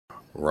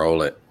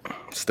Roll it.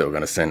 Still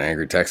gonna send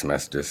angry text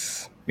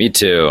messages. Me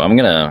too. I'm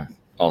gonna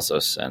also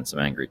send some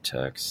angry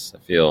texts. I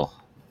feel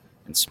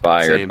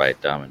inspired Same. by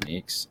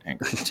Dominique's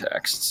angry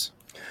texts.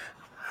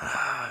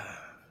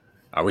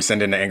 Are we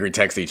sending the angry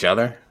text to each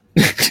other?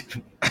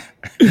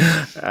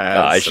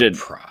 I should.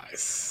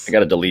 Surprise. I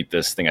gotta delete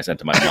this thing I sent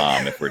to my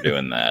mom if we're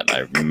doing that.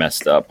 I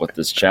messed up what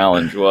this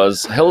challenge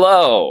was.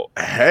 Hello.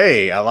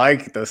 Hey, I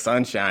like the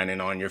sun shining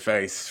on your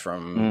face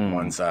from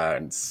one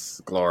side.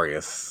 It's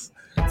glorious.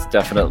 It's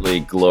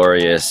definitely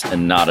glorious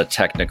and not a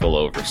technical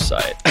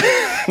oversight.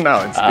 No,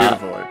 it's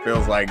beautiful. It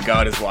feels like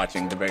God is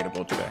watching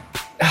Debatable today.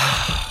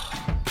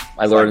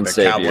 My Lord and the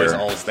Savior. Cowboys'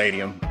 old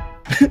stadium.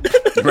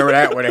 Remember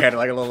that where they had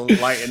like a little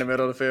light in the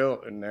middle of the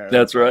field? And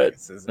That's right.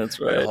 That's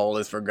right. The whole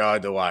is for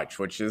God to watch,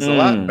 which is a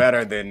lot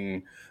better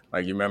than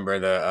like you remember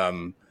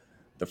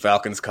the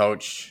Falcons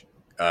coach.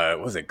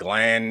 Was it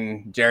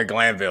Jared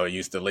Glanville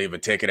used to leave a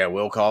ticket at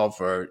will call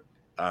for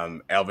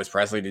Elvis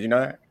Presley. Did you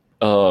know that?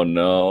 Oh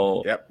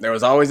no. Yep. There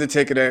was always a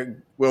ticket at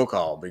will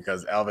call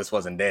because Elvis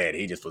wasn't dead.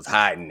 He just was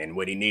hiding, and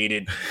what he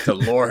needed to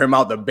lure him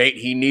out, the bait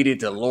he needed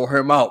to lure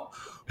him out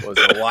was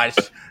to watch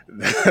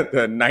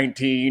the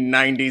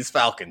 1990s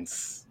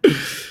Falcons.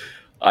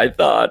 I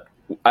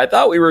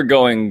thought we were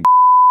going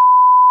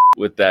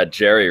with that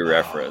Jerry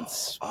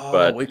reference,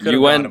 but we could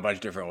have gone a bunch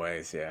of different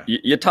ways. Yeah,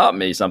 you taught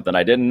me something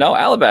I didn't know.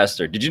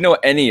 Alabaster, did you know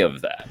any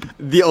of that?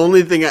 The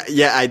only thing,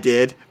 I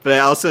did, but I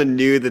also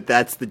knew that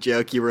that's the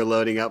joke you were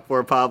loading up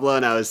for, Pablo,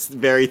 and I was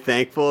very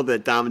thankful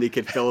that Dominique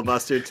had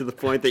filibustered to the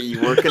point that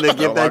you weren't going to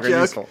give that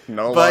joke.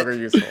 No longer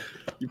useful.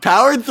 You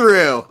powered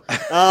through.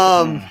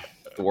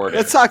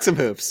 Let's talk some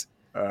hoops.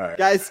 All right.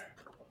 Guys,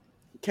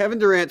 Kevin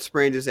Durant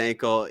sprained his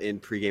ankle in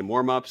pregame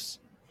warmups.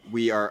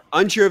 We are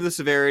unsure of the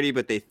severity,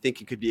 but they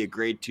think it could be a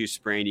grade 2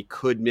 sprain. He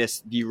could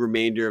miss the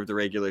remainder of the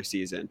regular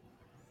season.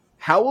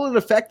 How will it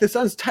affect the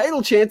Suns'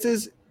 title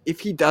chances if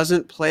he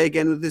doesn't play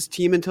again with his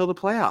team until the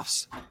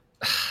playoffs?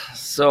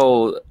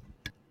 So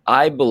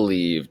I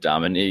believe,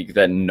 Dominique,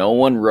 that no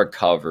one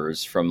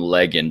recovers from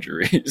leg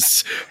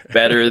injuries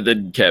better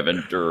than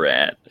Kevin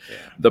Durant. Yeah.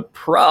 The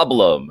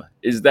problem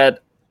is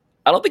that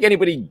I don't think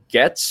anybody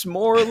gets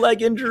more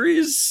leg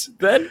injuries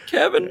than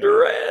Kevin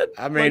Durant.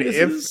 I mean,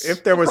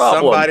 if there was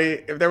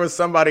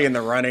somebody in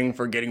the running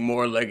for getting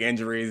more leg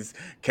injuries,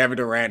 Kevin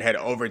Durant had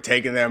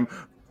overtaken them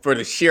for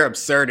the sheer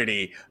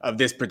absurdity of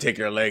this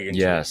particular leg injury.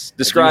 Yes,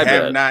 describe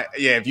it.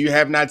 If you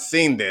have not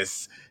seen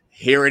this,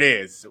 here it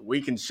is.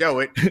 We can show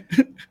it.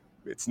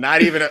 It's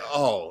not even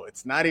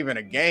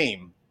a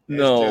game.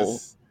 No,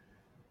 just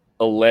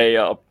a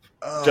layup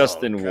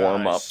just in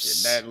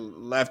warm-ups. That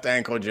left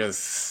ankle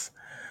just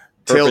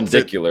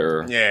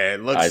perpendicular. Yeah,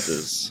 it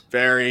looks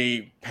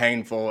very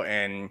painful.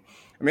 And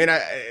I mean,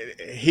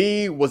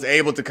 he was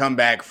able to come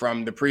back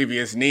from the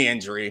previous knee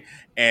injury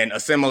and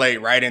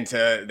assimilate right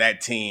into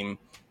that team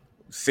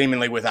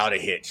seemingly without a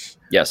hitch.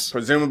 Yes.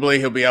 Presumably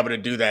he'll be able to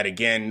do that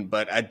again,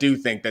 but I do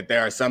think that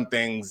there are some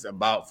things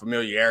about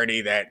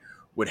familiarity that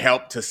would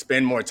help to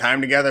spend more time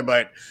together,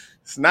 but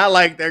it's not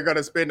like they're going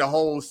to spend a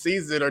whole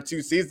season or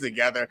 2 seasons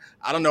together.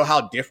 I don't know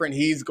how different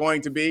he's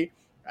going to be.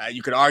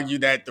 You could argue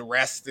that the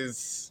rest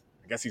is,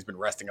 I guess he's been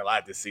resting a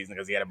lot this season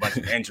because he had a bunch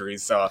of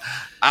injuries. So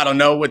I don't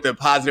know what the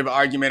positive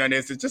argument on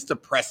this. It's just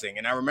depressing.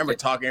 And I remember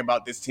talking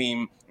about this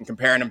team and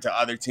comparing them to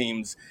other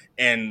teams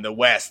in the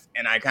West.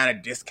 And I kind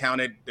of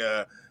discounted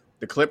the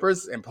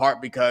Clippers in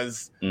part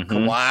because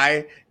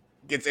Kawhi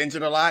gets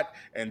injured a lot.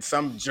 And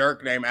some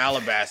jerk named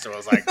Alabaster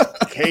was like,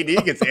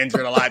 KD gets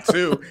injured a lot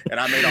too. And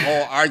I made a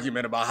whole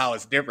argument about how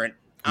it's different.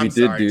 We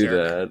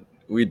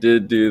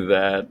did do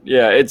that.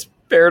 Yeah, it's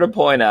fair to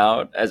point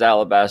out, as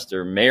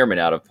Alabaster may or may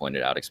not have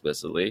pointed out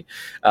explicitly,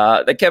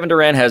 that Kevin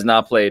Durant has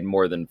not played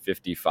more than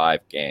 55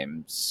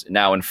 games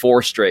now in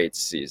 4 straight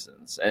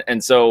seasons.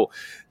 And so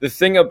the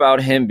thing about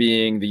him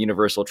being the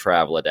universal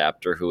travel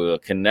adapter who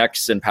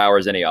connects and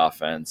powers any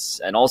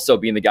offense, and also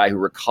being the guy who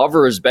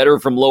recovers better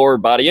from lower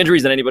body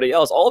injuries than anybody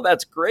else, all of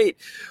that's great.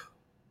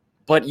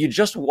 But you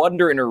just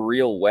wonder in a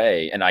real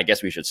way, and I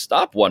guess we should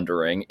stop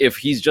wondering, if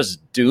he's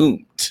just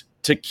doomed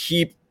to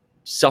keep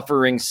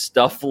suffering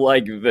stuff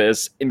like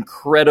this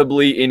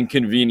incredibly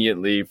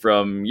inconveniently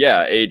from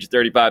age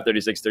 35,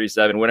 36,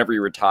 37, whenever he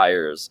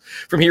retires.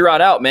 From here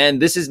on out, man,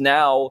 this is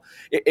now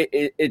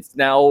it's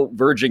now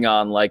verging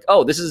on like,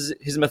 oh, this is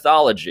his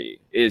mythology,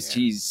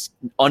 he's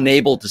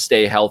unable to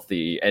stay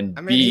healthy and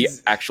be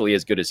actually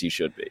as good as he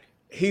should be.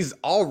 He's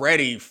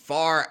already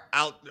far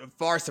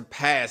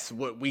surpassed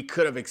what we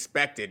could have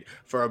expected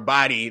for a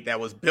body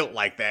that was built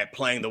like that,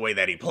 playing the way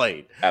that he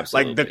played.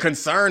 Absolutely. Like, the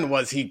concern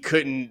was he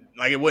couldn't,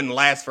 like, it wouldn't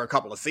last for a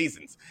couple of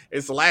seasons.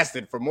 It's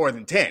lasted for more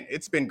than 10.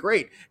 It's been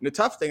great. And the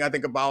tough thing I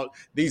think about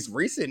these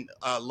recent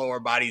lower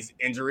bodies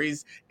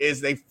injuries is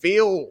they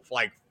feel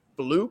like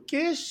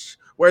flukish.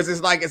 Whereas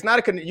it's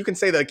not you can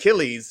say the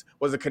Achilles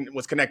was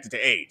connected to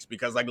age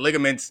because like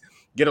ligaments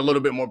get a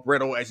little bit more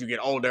brittle as you get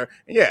older.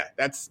 And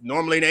that's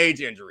normally an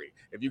age injury.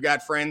 If you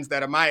got friends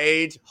that are my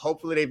age,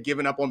 hopefully they've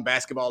given up on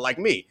basketball like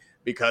me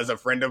because a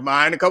friend of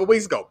mine a couple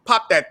weeks ago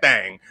popped that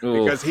thing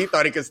because he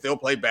thought he could still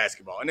play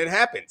basketball. And it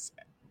happens.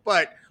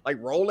 but like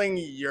rolling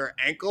your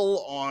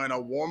ankle on a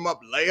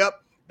warm-up layup,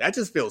 that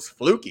just feels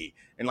fluky.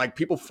 And like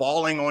people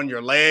falling on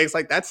your legs,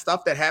 like that's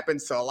stuff that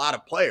happens to a lot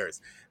of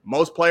players.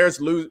 Most players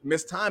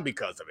miss time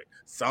because of it.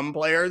 Some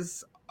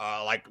players,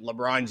 like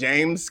LeBron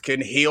James,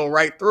 can heal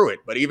right through it,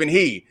 but even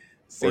he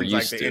seems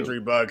like the injury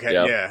bug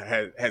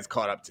has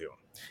caught up to him.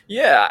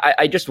 Yeah,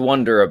 I just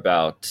wonder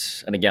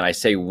about, and again, I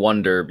say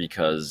wonder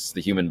because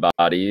the human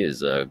body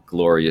is a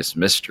glorious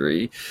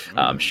mystery.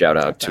 Shout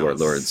out to our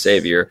Lord and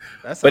Savior.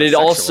 But it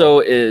also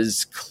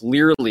is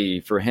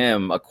clearly for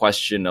him a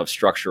question of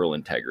structural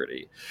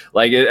integrity.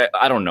 Like,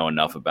 I don't know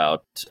enough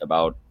about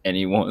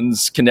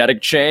anyone's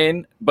kinetic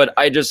chain, but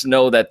I just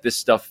know that this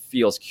stuff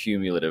feels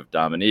cumulative,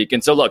 Dominique.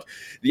 And so look,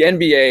 the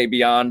NBA,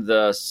 beyond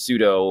the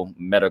pseudo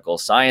medical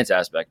science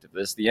aspect of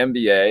this, the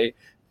NBA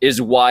is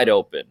wide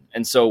open.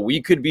 And so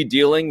we could be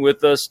dealing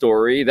with a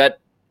story that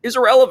is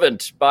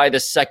irrelevant by the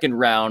second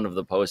round of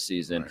the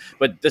postseason. Right.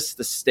 But the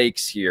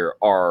stakes here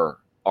are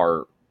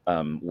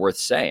worth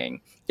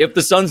saying. If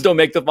the Suns don't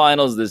make the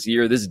finals this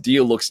year, this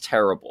deal looks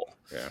terrible.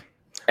 Yeah.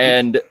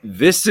 And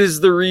this is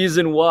the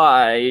reason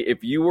why,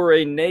 if you were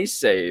a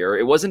naysayer,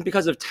 it wasn't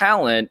because of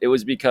talent. It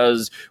was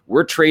because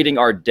we're trading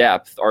our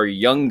depth, our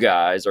young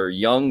guys, our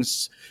young,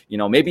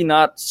 maybe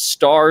not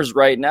stars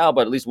right now,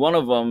 but at least one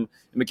of them,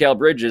 Mikal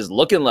Bridges,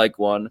 looking like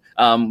one.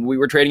 We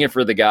were trading it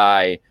for the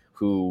guy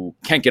who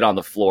can't get on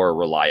the floor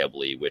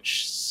reliably,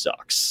 which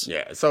sucks.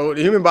 Yeah, so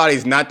the human body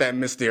is not that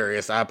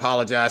mysterious. I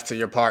apologize to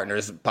your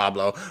partners,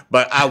 Pablo,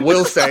 but I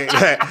will say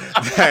that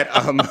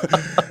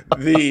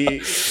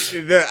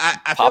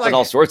I feel like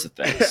all sorts of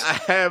things. I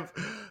have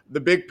the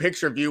big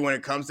picture view when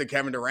it comes to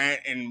Kevin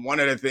Durant, and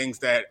one of the things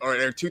there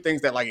are two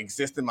things that like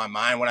exist in my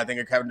mind when I think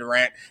of Kevin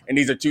Durant, and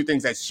these are two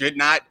things that should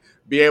not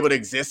be able to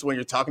exist when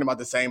you're talking about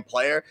the same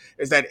player,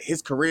 is that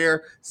his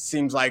career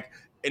seems like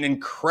an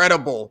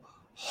incredible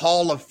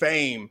Hall of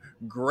Fame,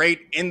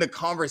 great in the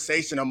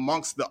conversation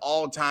amongst the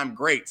all-time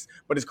greats,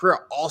 but his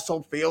career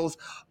also feels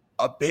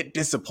a bit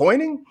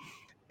disappointing.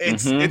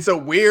 It's a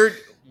weird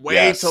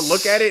way to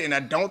look at it, and I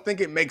don't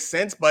think it makes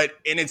sense, and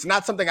it's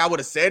not something I would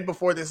have said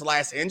before this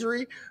last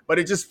injury, but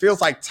it just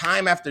feels like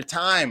time after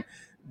time,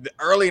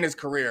 early in his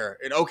career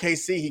at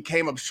OKC, he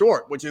came up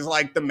short, which is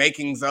like the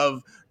makings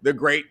of the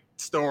great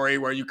story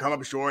where you come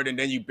up short and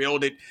then you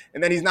build it,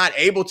 and then he's not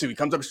able to. He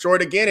comes up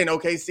short again in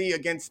OKC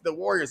against the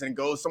Warriors and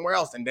goes somewhere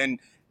else, and then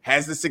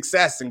has the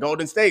success in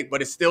Golden State,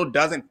 but it still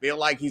doesn't feel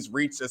like he's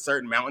reached a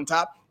certain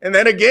mountaintop. And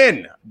then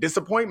again,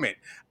 disappointment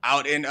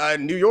out in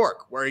New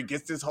York, where he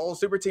gets this whole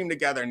super team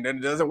together and then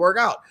it doesn't work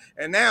out.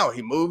 And now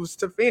he moves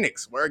to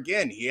Phoenix, where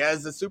again, he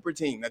has a super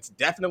team that's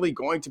definitely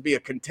going to be a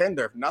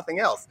contender, if nothing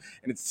else.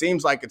 And it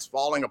seems like it's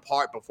falling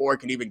apart before it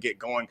can even get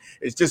going.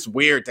 It's just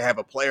weird to have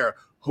a player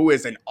who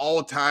is an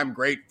all-time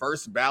great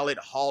first ballot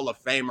Hall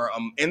of Famer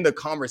in the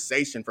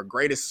conversation for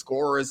greatest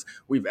scorers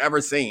we've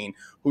ever seen,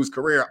 whose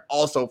career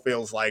also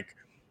feels like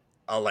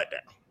a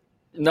letdown.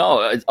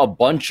 No, a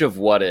bunch of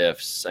what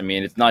ifs. I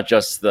mean, it's not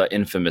just the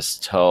infamous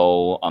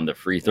toe on the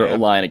free throw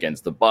line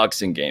against the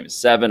Bucks in Game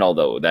 7,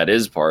 although that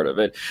is part of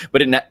it.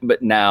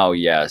 But now,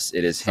 yes,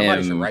 it is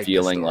him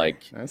feeling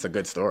like that's a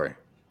good story.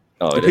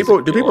 Oh,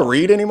 do people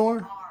read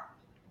anymore?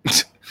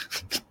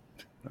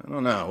 I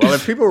don't know. Well,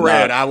 if people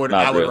read, I would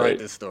write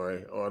this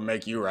story or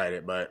make you write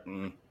it, but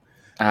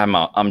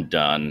I'm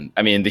done.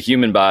 I mean, the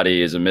human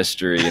body is a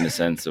mystery in the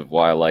sense of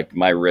why, like,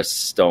 my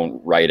wrists don't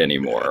write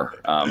anymore.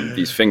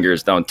 These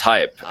fingers don't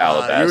type.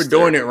 Alabaster. You're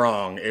doing it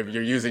wrong if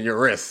you're using your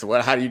wrists.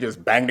 How do you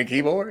just bang the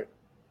keyboard?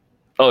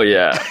 Oh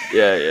yeah.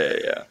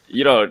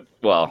 You don't.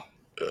 Well,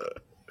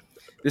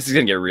 this is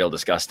gonna get real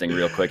disgusting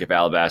real quick if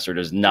Alabaster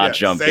does not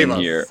jump in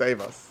here. Save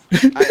us.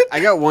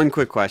 I got one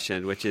quick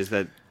question, which is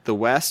that the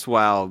West,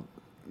 while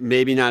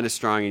maybe not as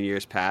strong in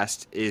years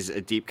past, is a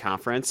deep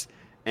conference,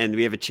 and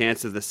we have a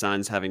chance of the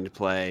Suns having to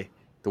play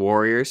the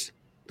Warriors,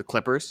 the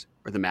Clippers,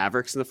 or the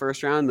Mavericks in the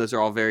first round. Those are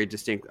all very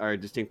distinct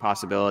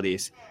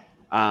possibilities.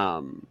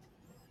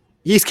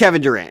 He's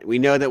Kevin Durant. We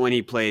know that when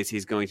he plays,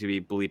 he's going to be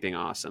bleeping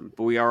awesome,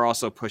 but we are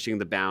also pushing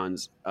the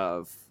bounds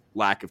of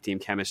lack of team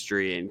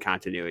chemistry and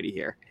continuity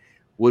here.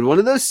 Would one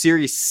of those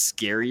series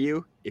scare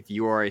you if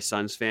you are a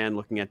Suns fan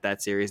looking at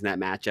that series and that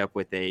matchup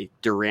with a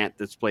Durant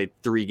that's played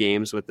 3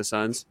 games with the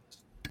Suns?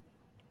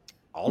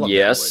 All of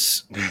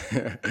yes. I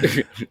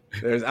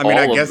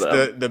guess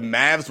the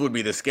Mavs would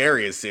be the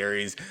scariest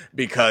series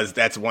because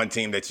that's one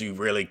team that you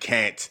really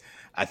can't,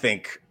 I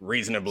think,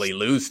 reasonably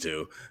lose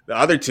to. The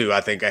other two,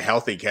 I think a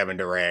healthy Kevin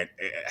Durant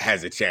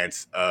has a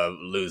chance of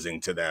losing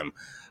to them.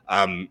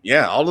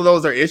 All of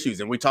those are issues.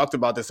 And we talked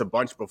about this a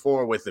bunch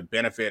before with the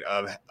benefit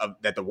of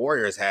that the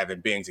Warriors have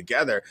in being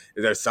together.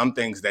 There's some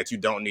things that you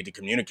don't need to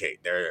communicate.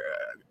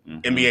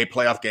 NBA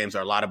playoff games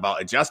are a lot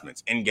about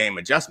adjustments, in-game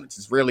adjustments.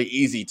 It's really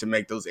easy to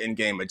make those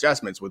in-game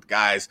adjustments with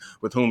guys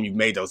with whom you've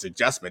made those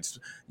adjustments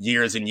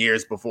years and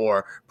years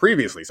before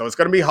previously. So it's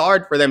going to be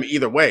hard for them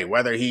either way,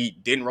 whether he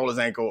didn't roll his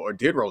ankle or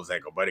did roll his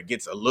ankle. But it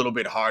gets a little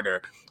bit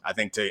harder, I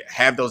think, to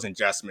have those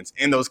adjustments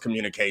in those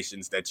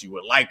communications that you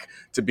would like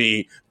to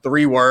be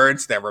 3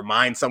 words that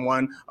remind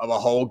someone of a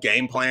whole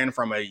game plan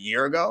from a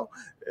year ago.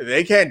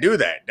 They can't do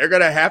that. They're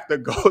going to have to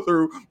go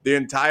through the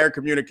entire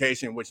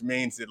communication, which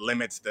means it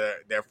limits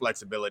their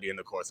flexibility in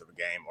the course of a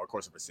game or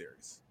course of a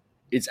series.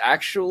 It's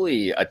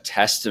actually a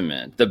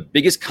testament. The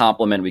biggest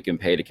compliment we can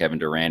pay to Kevin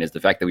Durant is the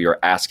fact that we are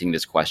asking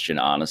this question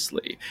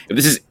honestly. If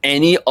this is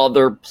any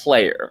other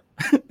player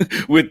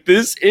with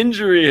this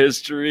injury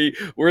history,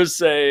 we're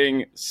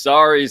saying,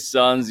 sorry,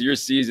 Suns, your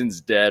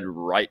season's dead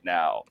right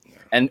now.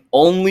 And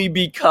only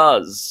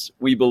because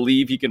we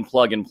believe he can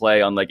plug and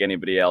play unlike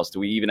anybody else do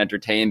we even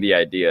entertain the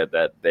idea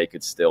that they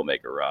could still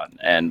make a run.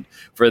 And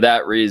for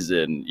that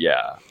reason,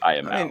 yeah, I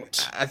am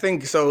out. I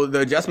think so.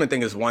 The adjustment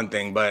thing is one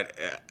thing, but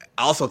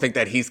I also think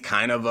that he's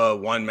kind of a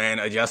one-man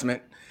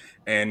adjustment.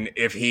 And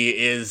if he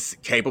is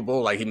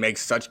capable, like he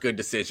makes such good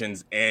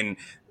decisions and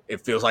it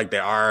feels like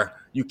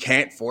you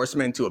can't force him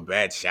into a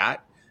bad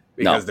shot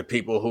because the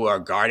people who are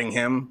guarding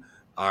him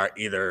are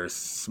either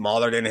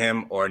smaller than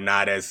him or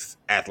not as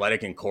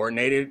athletic and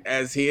coordinated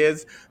as he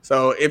is.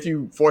 So if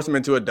you force him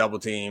into a double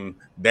team,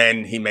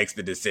 then he makes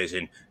the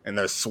decision and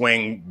the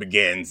swing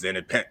begins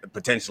and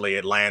potentially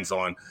it lands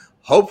on,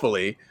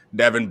 hopefully,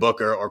 Devin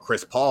Booker or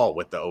Chris Paul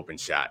with the open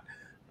shot.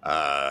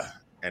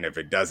 And if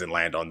it doesn't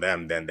land on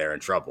them, then they're in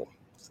trouble.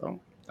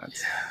 So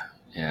that's...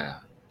 Yeah.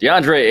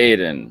 DeAndre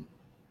Ayton,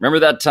 remember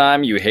that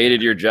time you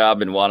hated your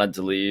job and wanted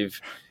to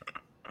leave?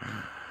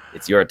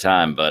 It's your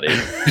time, buddy.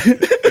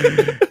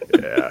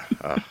 Yeah.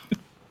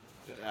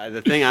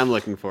 The thing I'm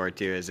looking forward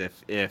to is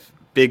if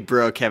big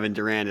bro Kevin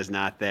Durant is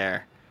not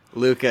there,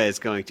 Luka is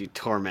going to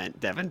torment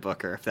Devin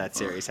Booker if that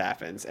series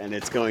happens, and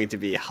it's going to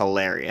be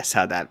hilarious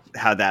how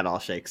that all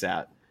shakes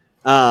out.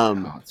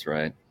 That's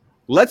right.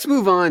 Let's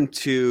move on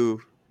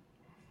to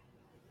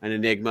an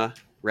enigma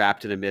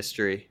wrapped in a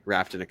mystery,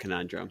 wrapped in a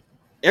conundrum.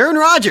 Aaron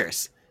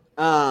Rodgers.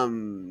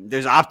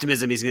 There's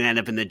optimism he's going to end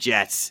up in the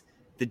Jets.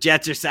 The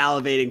Jets are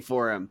salivating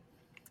for him.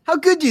 How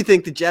good do you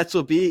think the Jets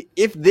will be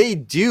if they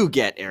do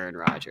get Aaron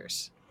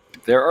Rodgers?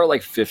 There are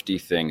like 50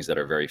 things that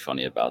are very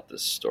funny about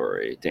this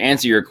story. To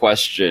answer your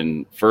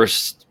question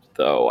first,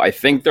 though, I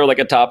think they're like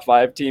a top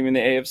 5 team in the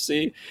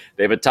AFC.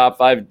 They have a top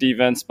 5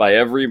 defense by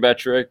every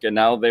metric, and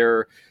now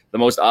they're the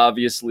most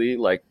obviously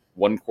like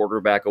one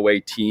quarterback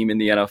away team in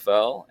the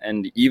NFL.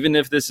 And even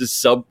if this is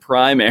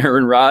subprime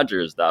Aaron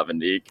Rodgers,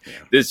 Dominique,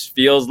 this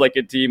feels like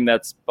a team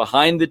that's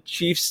behind the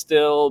Chiefs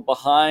still,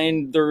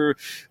 behind the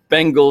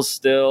Bengals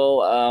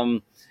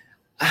still.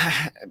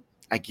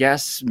 I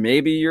guess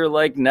maybe you're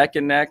like neck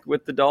and neck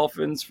with the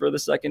Dolphins for the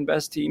second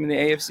best team in the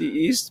AFC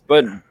East.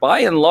 But by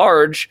and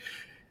large,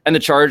 and the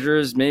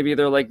Chargers, maybe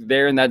they're like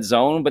there in that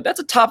zone, but that's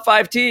a top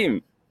 5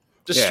 team.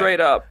 Just straight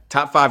up.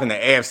 Top 5 in the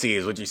AFC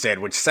is what you said,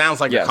 which sounds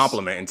like a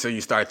compliment until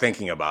you start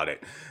thinking about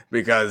it.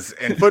 Because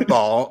in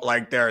football,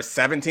 like there are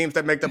 7 teams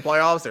that make the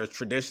playoffs. There's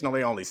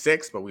traditionally only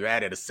 6, but we've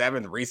added a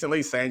 7th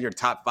recently. Saying you're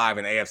top 5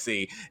 in the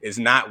AFC is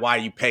not why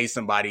you pay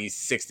somebody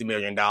 $60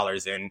 million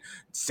and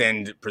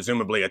send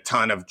presumably a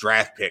ton of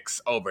draft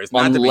picks over. It's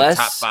not to be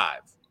top 5.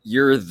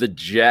 You're the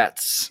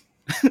Jets.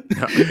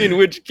 In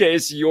which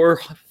case,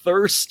 your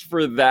thirst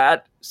for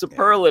that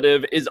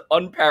superlative is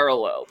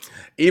unparalleled.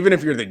 Even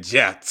if you're the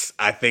Jets,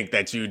 I think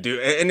that you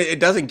do. And it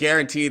doesn't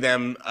guarantee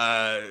them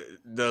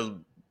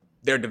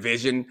their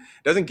division.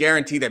 It doesn't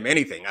guarantee them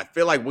anything. I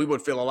feel like we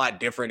would feel a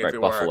lot different if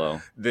it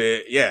Buffalo.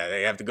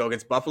 They have to go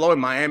against Buffalo and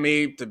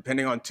Miami,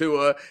 depending on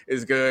Tua,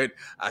 is good.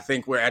 I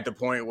think we're at the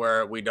point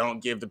where we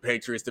don't give the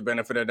Patriots the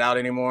benefit of the doubt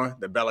anymore.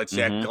 The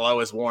Belichick glow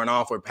is worn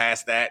off. We're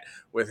past that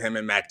with him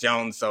and Mac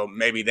Jones. So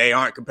maybe they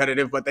aren't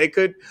competitive, but they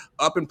could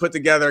up and put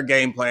together a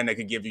game plan that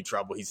could give you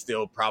trouble. He's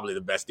still probably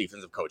the best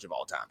defensive coach of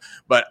all time.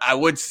 But I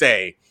would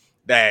say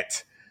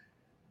that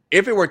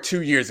if it were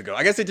 2 years ago,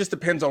 I guess it just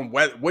depends on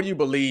what do you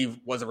believe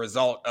was a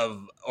result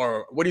of,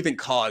 or what do you think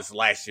caused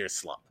last year's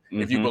slump?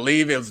 If you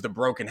believe it was the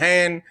broken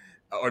hand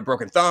or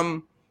broken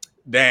thumb,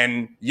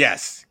 then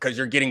yes, because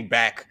you're getting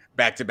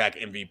back-to-back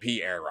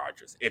MVP Aaron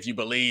Rodgers. If you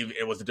believe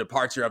it was the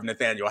departure of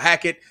Nathaniel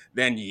Hackett,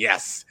 then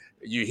yes,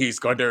 he's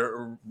going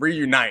to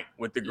reunite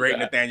with the great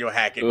Nathaniel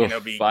Hackett, and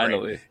it'll be finally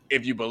great.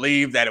 If you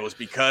believe that it was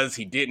because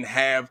he didn't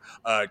have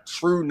a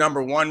true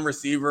number 1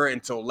 receiver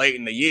until late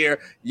in the year,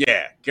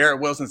 Garrett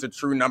Wilson's a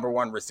true number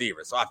 1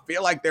 receiver. So I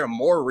feel like there are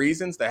more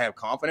reasons to have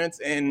confidence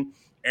in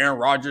Aaron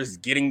Rodgers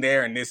getting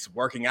there and this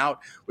working out,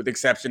 with the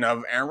exception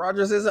of Aaron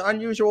Rodgers is an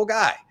unusual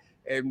guy.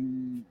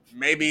 And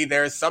maybe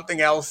there's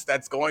something else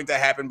that's going to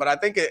happen. But I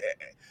think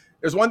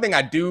there's one thing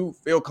I do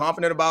feel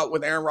confident about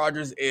with Aaron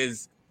Rodgers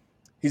is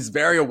he's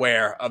very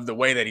aware of the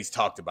way that he's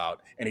talked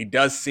about, and he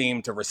does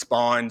seem to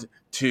respond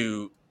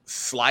to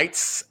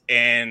slights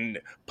and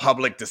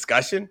public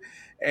discussion.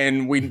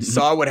 And we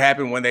saw what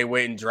happened when they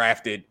went and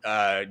drafted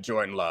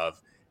Jordan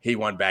Love. He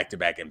won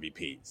back-to-back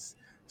MVPs.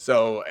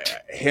 So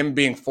him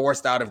being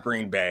forced out of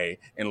Green Bay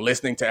and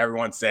listening to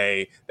everyone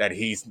say that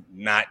he's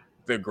not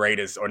the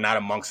greatest or not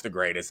amongst the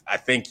greatest, I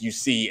think you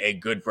see a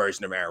good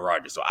version of Aaron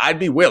Rodgers. So I'd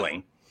be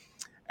willing,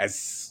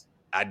 as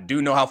I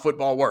do know how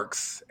football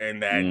works,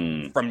 and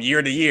that from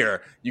year to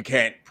year, you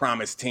can't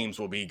promise teams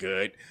will be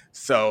good.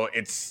 So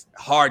it's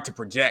hard to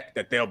project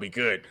that they'll be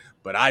good.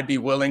 But I'd be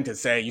willing to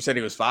say, you said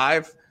he was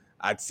 5.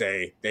 I'd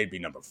say they'd be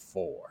number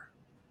 4.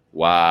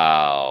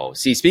 Wow.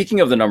 See, speaking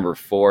of the number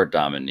 4,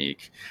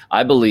 Dominique,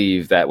 I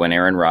believe that when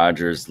Aaron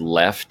Rodgers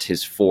left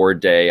his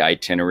 4-day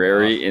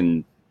itinerary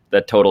in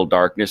the total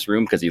darkness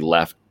room, because he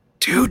left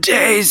 2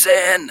 days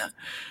in,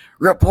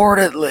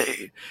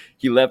 reportedly,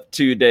 he left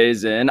 2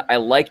 days in. I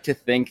like to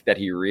think that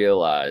he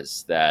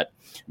realized that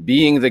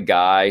being the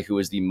guy who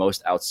was the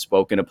most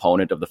outspoken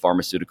opponent of the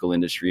pharmaceutical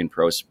industry in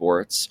pro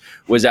sports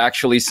was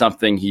actually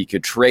something he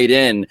could trade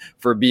in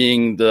for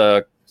being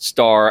the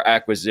star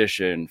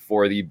acquisition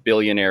for the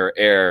billionaire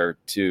heir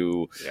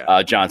to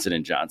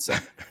Johnson & Johnson.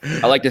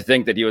 I like to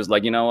think that he was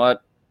like, you know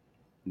what?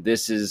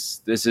 This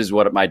is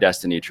what my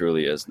destiny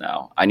truly is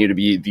now. I need to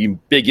be the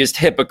biggest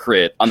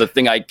hypocrite on the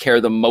thing I care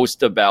the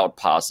most about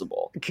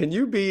possible. Can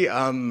you be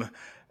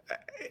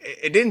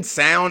it didn't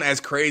sound as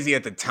crazy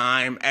at the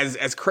time,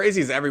 as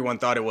crazy as everyone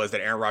thought it was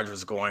that Aaron Rodgers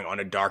was going on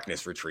a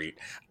darkness retreat.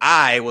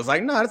 I was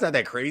like, no, it's not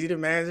that crazy. The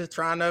man's just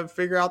trying to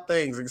figure out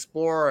things,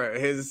 explore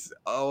his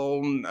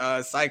own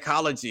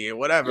psychology and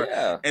whatever.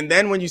 Yeah. And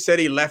then when you said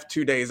he left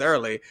 2 days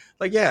early,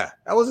 like, yeah,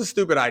 that was a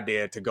stupid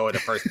idea to go in the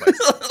first place.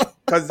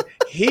 Because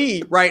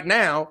he right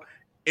now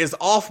is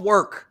off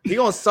work. He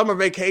on summer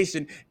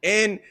vacation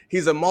and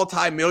he's a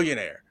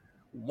multimillionaire.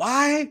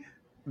 Why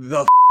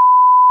the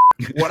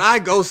would I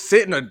go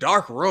sit in a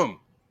dark room?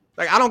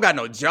 Like, I don't got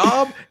no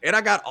job and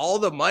I got all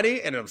the money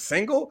and I'm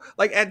single.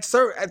 Like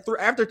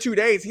after 2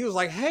 days, he was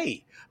like,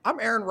 hey, I'm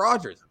Aaron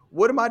Rodgers.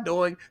 What am I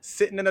doing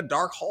sitting in a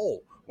dark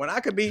hole when I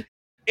could be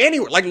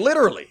anywhere, like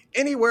literally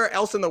anywhere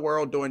else in the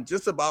world doing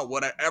just about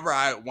whatever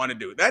I want to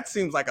do? That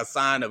seems like a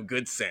sign of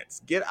good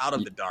sense. Get out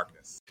of the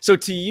darkness. So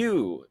to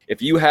you,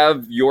 if you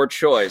have your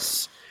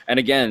choice, and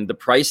again, the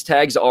price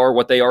tags are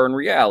what they are in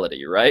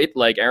reality, right?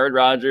 Like Aaron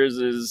Rodgers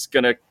is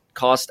going to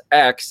cost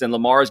X and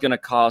Lamar is going to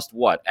cost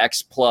what?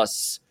 X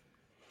plus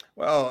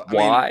Well,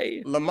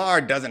 Y?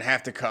 Lamar doesn't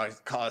have to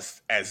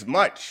cost as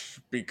much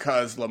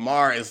because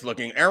Lamar is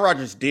Aaron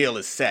Rodgers' deal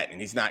is set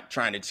and he's not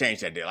trying to change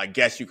that deal. I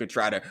guess you could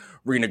try to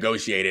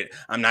renegotiate it.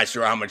 I'm not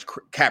sure how much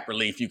cap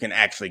relief you can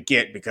actually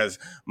get because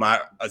my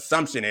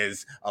assumption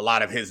is a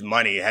lot of his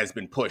money has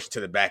been pushed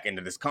to the back end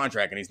of this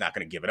contract and he's not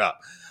going to give it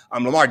up.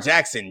 Lamar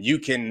Jackson, you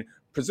can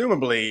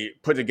presumably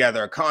put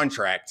together a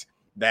contract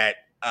that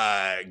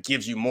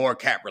gives you more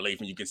cap relief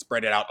and you can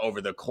spread it out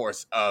over the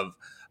course of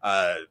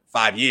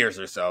 5 years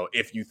or so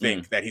if you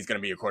think that he's going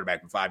to be a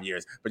quarterback for 5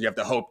 years, but you have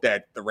to hope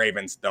that the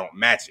Ravens don't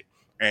match it.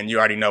 And you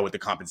already know what the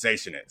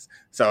compensation is.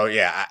 So,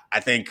 yeah, I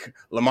think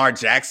Lamar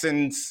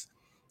Jackson's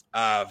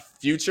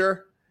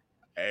future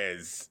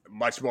is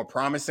much more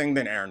promising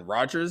than Aaron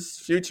Rodgers'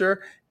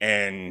 future.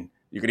 And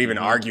you could even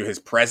argue his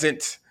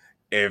present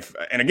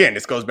and again,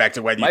 this goes back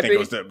to whether you think it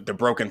was the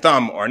broken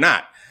thumb or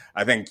not.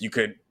 I think you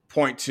could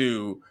point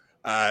to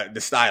the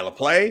style of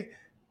play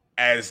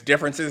as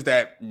differences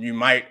that you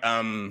might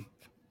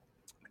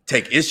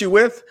take issue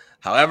with.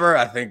 However,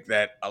 I think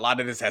that a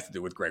lot of this has to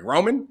do with Greg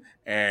Roman,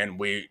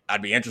 and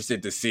I'd be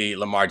interested to see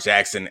Lamar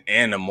Jackson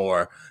in a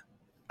more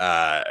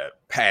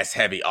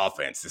pass-heavy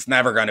offense. It's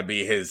never going to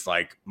be his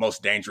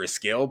most dangerous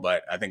skill,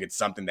 but I think it's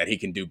something that he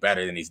can do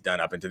better than he's done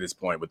up until this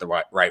point with the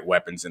right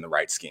weapons and the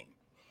right scheme.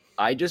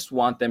 I just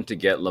want them to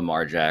get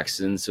Lamar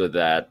Jackson so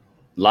that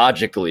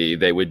logically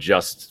they would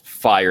just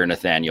fire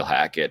Nathaniel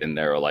Hackett, and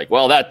they're like,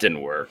 well, that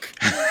didn't work.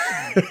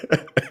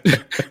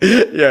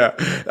 Yeah.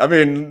 I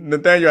mean,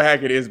 Nathaniel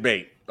Hackett is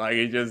bait.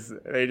 They just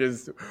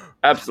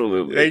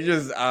absolutely.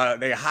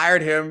 They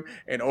hired him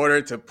in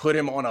order to put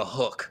him on a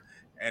hook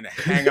and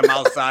hang him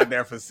outside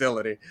their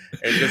facility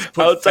and just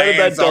put outside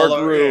fans of that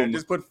dark room.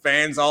 Just put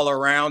fans all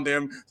around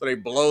him so they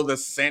blow the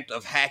scent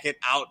of Hackett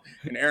out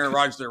in Aaron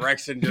Rodgers'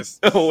 direction.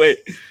 Oh wait.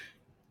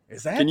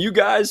 Is that? Can you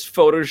guys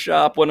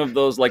Photoshop one of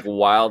those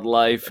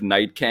wildlife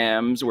night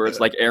cams where it's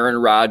Aaron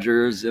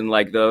Rodgers in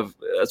the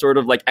sort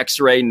of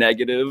X-ray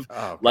negative,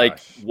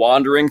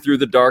 wandering through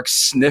the dark,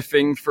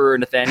 sniffing for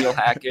Nathaniel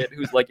Hackett,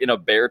 who's in a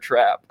bear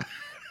trap?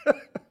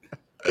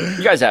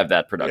 You guys have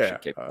that production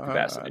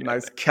capacity.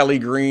 Nice Kelly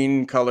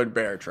green colored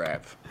bear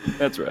trap.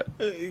 That's right.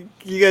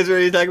 You guys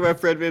ready to talk about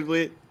Fred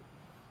VanVleet?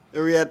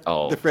 Are we at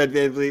the Fred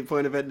VanVleet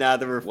point of it now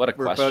that we're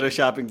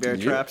photoshopping bear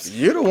traps?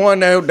 You're the one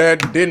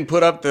that didn't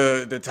put up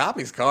the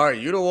topics card.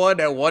 You're the one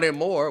that wanted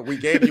more. We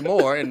gave you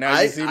more, and now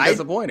you seem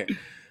disappointed.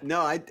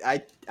 No,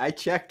 I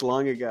checked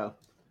long ago.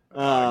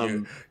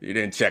 You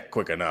didn't check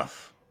quick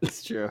enough.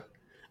 It's true.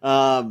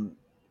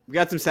 We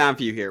got some sound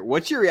for you here.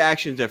 What's your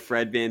reaction to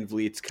Fred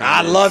VanVleet's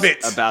comments I love it.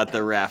 about the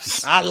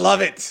refs? I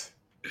love it.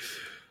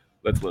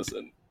 Let's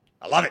listen.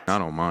 I love it. I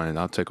don't mind.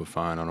 I'll take a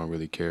fine. I don't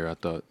really care. I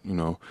thought,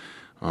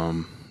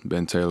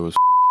 Ben Taylor was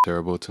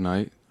terrible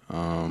tonight.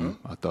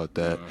 I thought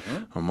that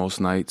on most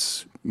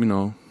nights,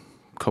 a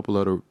couple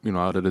of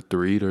out of the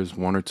three, there's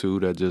one or two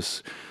that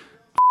just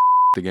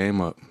the game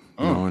up.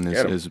 And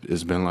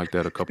it's been like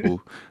that a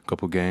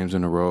couple games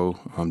in a row.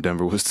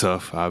 Denver was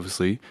tough,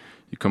 obviously.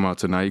 You come out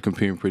tonight, you're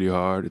competing pretty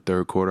hard. The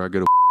third quarter, I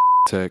get a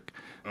tech,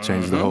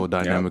 change the whole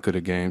dynamic of the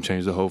game,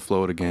 change the whole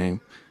flow of the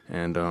game.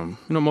 And,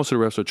 most of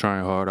the refs are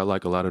trying hard. I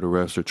like a lot of the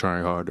refs are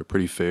trying hard. They're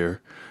pretty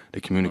fair. They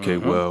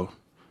communicate well.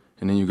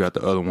 and then you got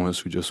the other ones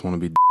who just want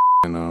to be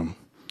and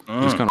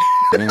just kind of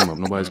the game up.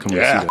 Nobody's coming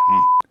to see that.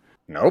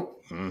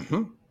 Nope.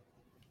 Mm-hmm.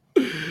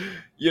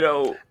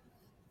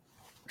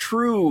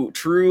 True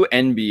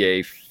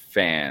NBA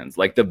fans,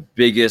 like the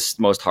biggest,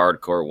 most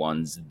hardcore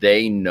ones,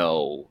 they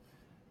know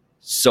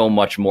so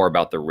much more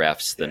about the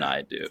refs than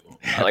I do.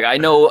 Like, I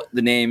know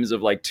the names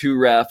of like 2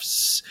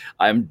 refs.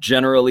 I'm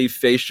generally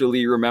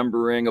facially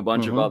remembering a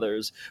bunch of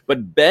others.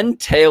 But Ben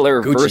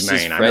Taylor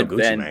versus Fred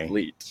Van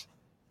Vliet.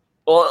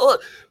 Well,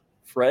 look,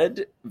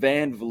 Fred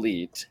Van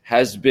Vliet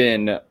has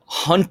been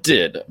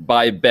hunted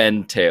by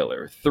Ben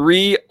Taylor.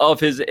 3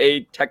 of his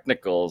 8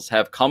 technicals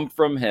have come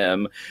from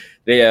him.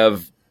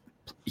 They've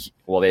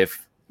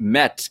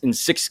met in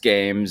 6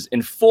 games.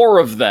 In 4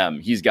 of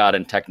them, he's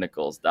gotten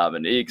technicals,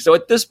 Dominique. So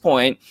at this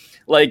point,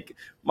 like,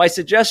 my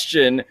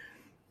suggestion,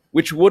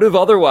 which would have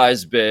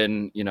otherwise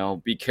been,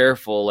 be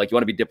careful, like, you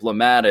want to be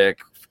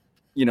diplomatic,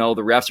 the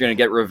refs are going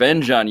to get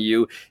revenge on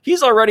you.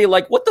 He's already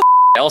like, what the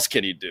else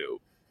can he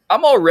do?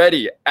 I'm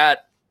already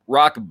at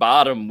rock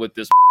bottom with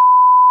this.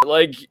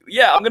 Like,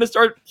 yeah, I'm going to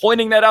start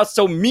pointing that out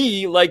so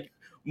me, like,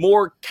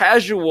 more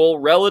casual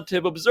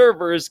relative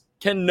observers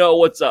can know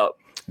what's up.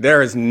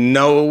 There is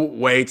no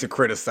way to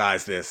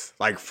criticize this.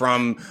 Like,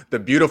 from the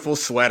beautiful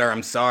sweater,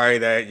 I'm sorry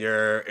that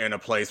you're in a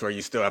place where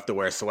you still have to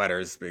wear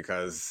sweaters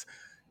because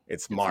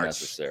it's March.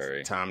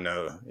 Necessary. Time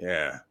to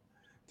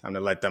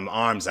let them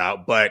arms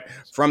out. But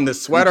from the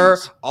sweater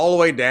all the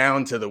way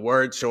down to the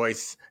word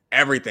choice,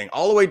 everything,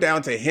 all the way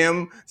down to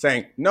him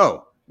saying,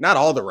 no, not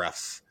all the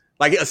refs.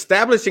 Like,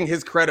 establishing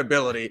his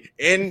credibility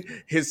in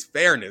his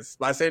fairness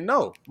by saying,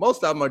 no,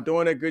 most of them are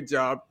doing a good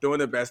job, doing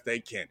the best they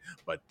can.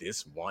 But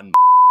this one,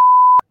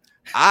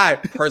 I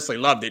personally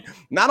loved it.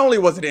 Not only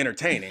was it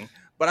entertaining,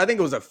 but I think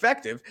it was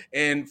effective.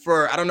 And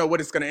I don't know what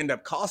it's going to end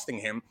up costing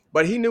him,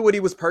 but he knew what he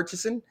was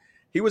purchasing.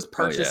 He was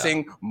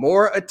purchasing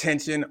more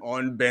attention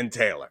on Ben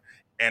Taylor.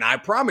 And I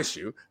promise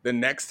you, the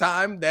next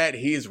time that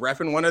he's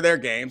reffing one of their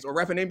games or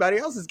reffing anybody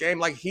else's game,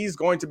 like, he's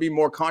going to be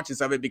more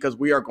conscious of it because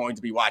we are going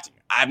to be watching.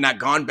 I've not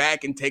gone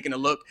back and taken a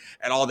look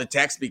at all the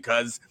texts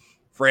because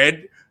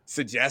Fred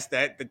suggests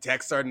that the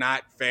texts are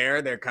not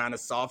fair. They're kind of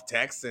soft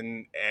texts,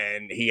 and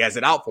he has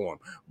it out for him.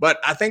 But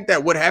I think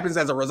that what happens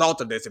as a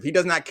result of this, if he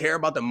does not care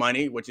about the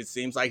money, which it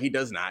seems like he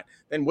does not,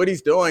 then what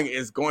he's doing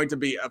is going to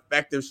be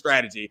effective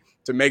strategy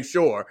to make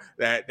sure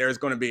that there's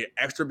going to be an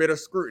extra bit of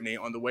scrutiny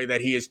on the way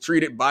that he is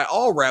treated by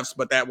all refs,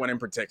 but that one in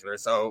particular.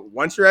 So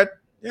once you're at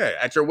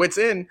your wit's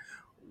end,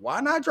 why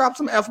not drop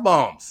some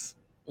F-bombs?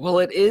 Well,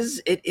 it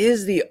is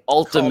the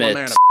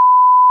ultimate.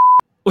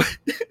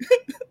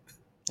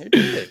 He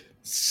did.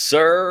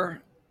 Sir,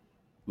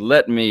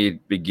 let me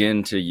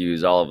begin to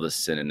use all of the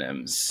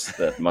synonyms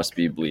that must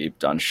be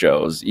bleeped on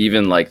shows,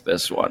 even like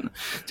this one,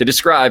 to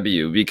describe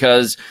you,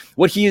 because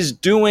what he is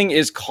doing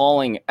is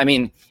calling,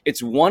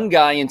 it's one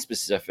guy in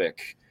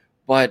specific,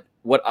 but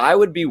what I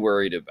would be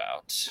worried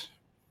about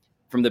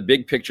from the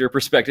big picture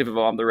perspective of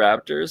all the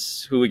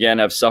Raptors, who again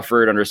have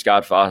suffered under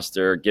Scott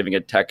Foster, giving a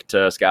tech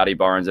to Scotty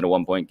Barnes in a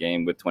 1-point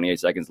game with 28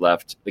 seconds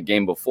left the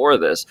game before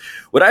this,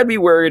 what I'd be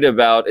worried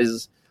about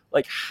is,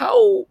 like,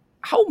 how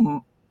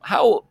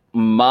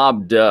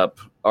mobbed up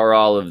are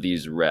all of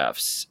these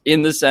refs,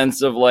 in the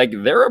sense of, like,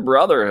 they're a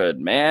brotherhood,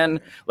 man.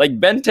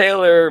 Like, Ben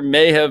Taylor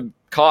may have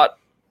caught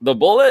the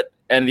bullet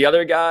and the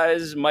other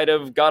guys might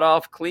have got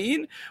off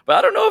clean, but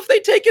I don't know if they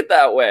take it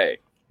that way.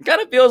 It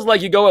kind of feels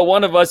like you go at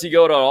one of us, you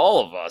go to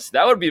all of us.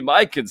 That would be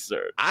my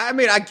concern.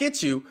 I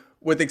get you,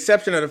 with the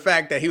exception of the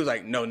fact that he was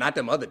like, no, not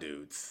them other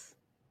dudes.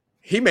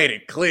 He made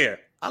it clear.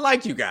 I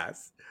like you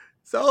guys.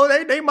 So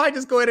they might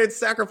just go ahead and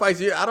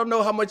sacrifice you. I don't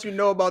know how much you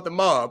know about the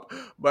mob,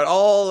 but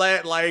all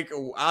that, like,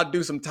 I'll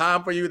do some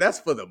time for you, that's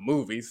for the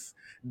movies.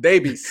 They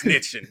be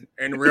snitching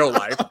in real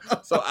life.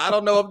 So I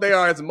don't know if they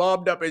are as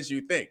mobbed up as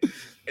you think.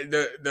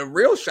 The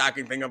real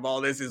shocking thing of all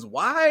this is,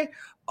 why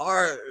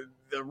are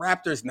the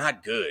Raptors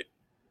not good?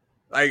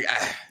 Like,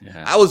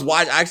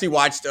 I actually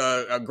watched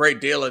a great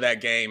deal of that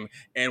game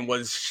and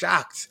was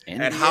shocked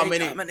at how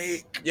many,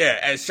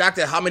 shocked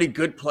at how many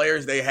good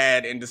players they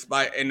had, and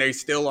they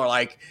still are,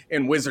 like,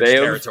 in Wizards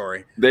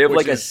territory. They have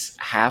like a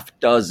half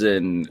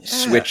dozen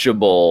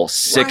switchable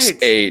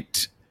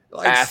 6'8"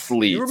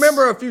 athletes. You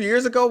remember a few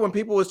years ago when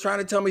people was trying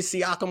to tell me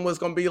Siakam was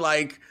going to be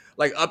like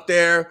up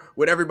there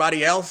with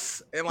everybody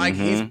else, and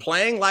he's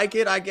playing like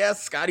it, I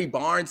guess. Scotty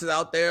Barnes is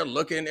out there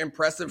looking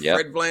impressive.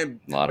 Fred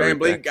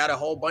VanVleet got a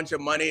whole bunch of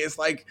money. It's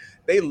like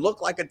they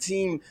look like a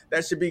team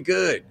that should be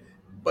good,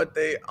 but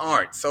they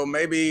aren't. So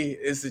maybe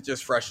this is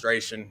just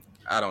frustration.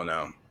 I don't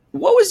know.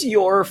 What was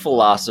your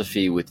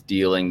philosophy with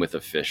dealing with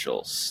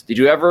officials? Did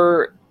you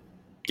ever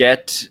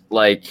get,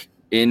 like,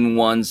 in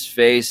one's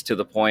face to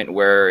the point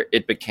where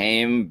it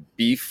became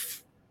beef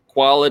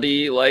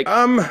quality, like,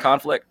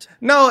 conflict?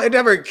 No, it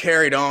never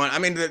carried on. I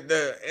mean,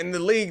 in the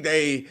league,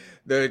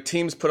 the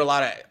teams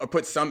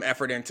put some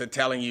effort into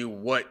telling you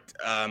what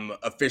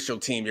official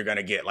team you're going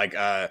to get. Like,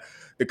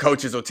 the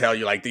coaches will tell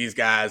you, like, these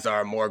guys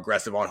are more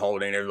aggressive on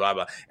holding and blah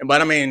blah.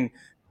 But I mean,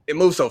 it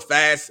moves so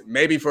fast.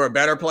 Maybe for a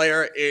better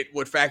player, it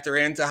would factor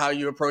into how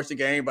you approach the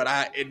game, but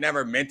it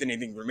never meant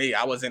anything for me.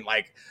 I wasn't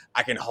like,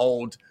 I can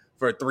hold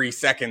for 3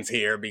 seconds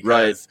here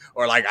because,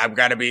 or like, I've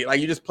got to be like,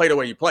 you just play the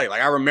way you play.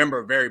 Like, I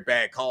remember very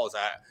bad calls.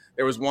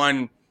 There was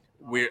one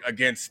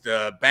against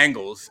the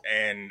Bengals,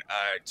 and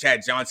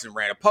Chad Johnson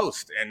ran a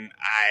post, and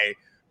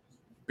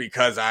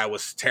because I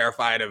was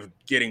terrified of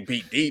getting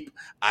beat deep,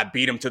 I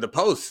beat him to the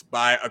post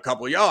by a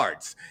couple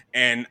yards.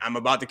 And I'm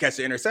about to catch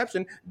the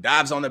interception,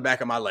 dives on the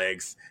back of my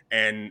legs,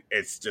 and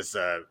it's just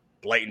a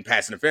blatant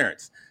pass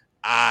interference.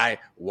 I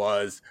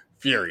was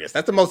furious.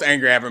 That's the most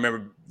angry I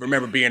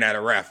remember being at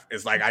a ref.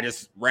 It's like I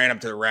just ran up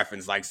to the ref and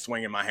was like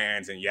swinging my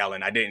hands and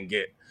yelling. I didn't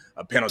get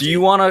a penalty. Do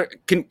you want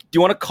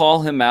to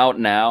call him out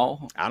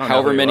now? I don't know.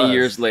 However many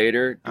years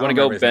later, do you want to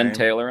go Ben name.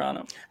 Taylor on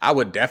him? I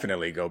would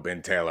definitely go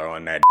Ben Taylor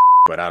on that,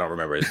 but I don't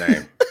remember his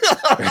name.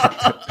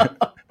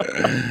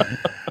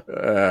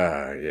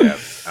 Yeah.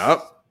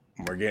 Oh,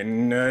 we're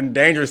getting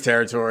dangerous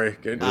territory.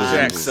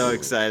 I'm so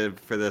excited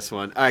for this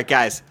one. All right,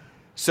 guys.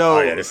 So,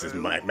 oh yeah, this is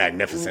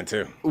magnificent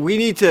too. We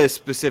need to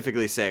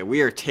specifically say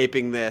we are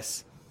taping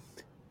this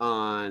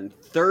on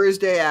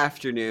Thursday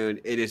afternoon.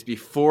 It is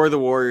before the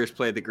Warriors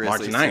play the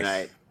Grizzlies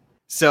tonight.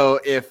 So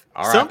if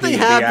something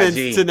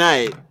happens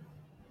tonight,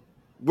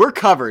 we're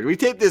covered. We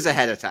taped this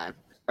ahead of time.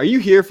 Are you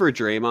here for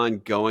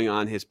Draymond going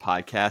on his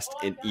podcast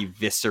and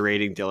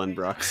eviscerating Dylan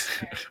Brooks?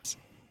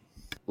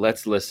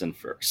 Let's listen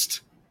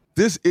first.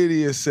 This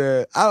idiot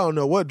said, I don't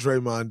know what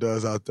Draymond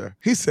does out there.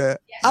 He said,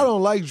 I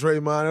don't like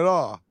Draymond at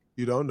all.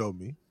 You don't know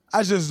me.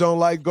 I just don't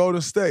like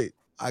Golden State.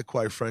 I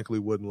quite frankly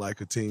wouldn't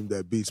like a team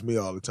that beats me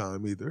all the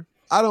time either.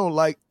 I don't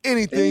like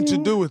anything to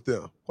do with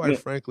them. Quite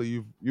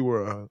frankly, you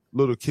were a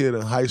little kid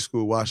in high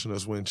school watching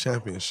us win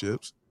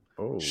championships.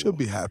 Should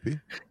be happy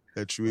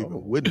that you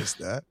even witnessed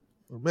that.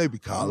 Or maybe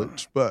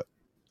college, but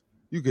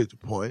you get the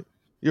point.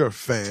 You're a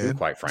fan.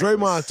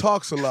 Draymond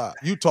talks a lot.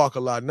 You talk a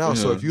lot now,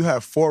 so if you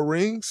have 4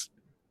 rings,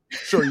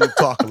 sure you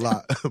talk a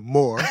lot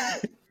more.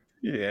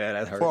 Yeah,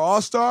 that hurts. For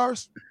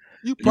All-Stars,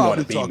 you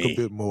probably talk a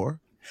bit more.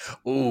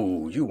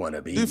 Ooh, you want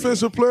to be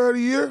Defensive Player of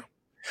the Year?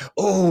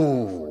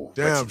 Ooh.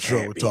 Damn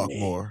sure would talk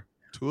more.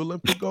 2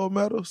 Olympic gold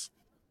medals?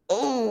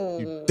 Ooh.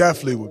 You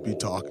definitely would be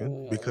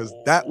talking because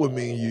that would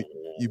mean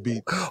you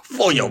beat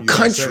for your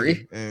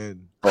country.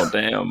 And oh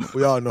damn,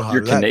 we all know how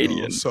you're that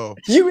Canadian. Goes, so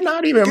you're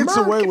not even gets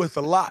away with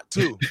a lot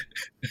too.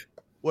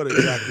 What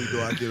exactly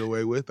do I get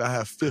away with? I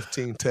have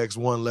 15 texts,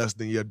 1 less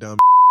than your dumb.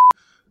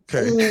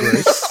 Okay,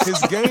 great.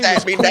 His game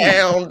is cool.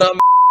 Down, dumb.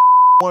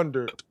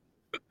 Wondered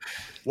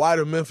why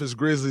the Memphis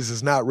Grizzlies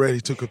is not ready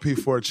to compete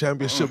for a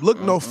championship. Look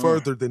no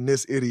further than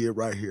this idiot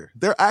right here.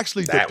 They're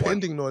actually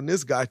depending on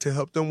this guy to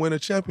help them win a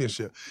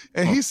championship.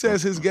 And he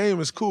says his game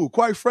is cool.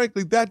 Quite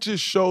frankly, that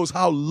just shows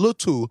how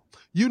little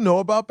you know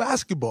about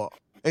basketball.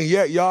 And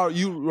yet,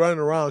 you running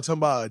around talking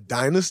about a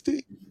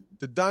dynasty?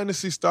 The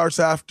dynasty starts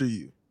after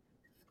you,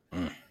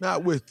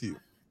 not with you.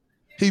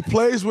 He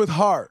plays with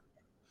heart,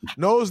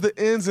 knows the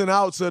ins and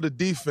outs of the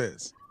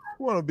defense.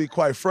 I want to be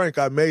quite frank,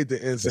 I made the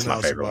ins and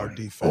outs of our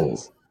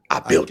defense. I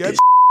built this.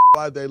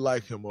 Why they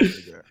like him over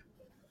there.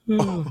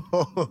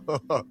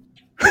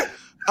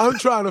 I'm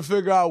trying to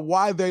figure out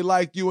why they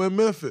like you in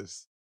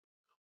Memphis.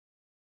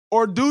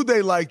 Or do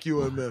they like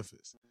you in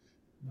Memphis?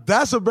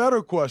 That's a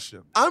better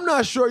question. I'm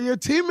not sure your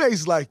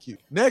teammates like you.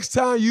 Next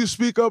time you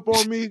speak up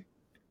on me,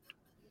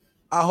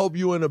 I hope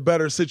you're in a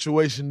better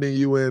situation than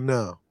you in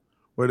now,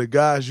 where the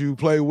guys you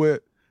play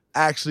with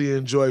actually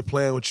enjoy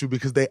playing with you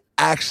because they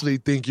actually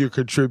think you're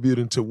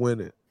contributing to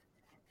winning.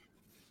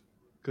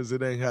 Because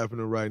it ain't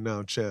happening right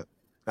now, champ.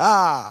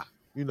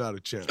 You're not a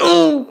champ.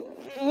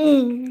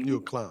 You're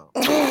a clown.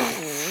 It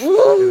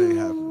ain't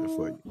happening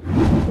for you.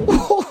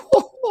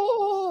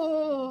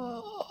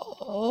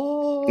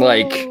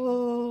 Like,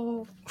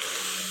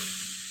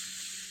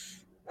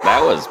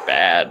 that was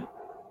bad.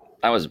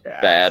 That was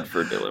bad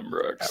for Dylan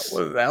Brooks.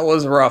 That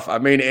was rough. I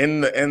mean,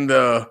 in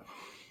the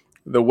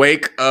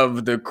wake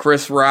of the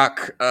Chris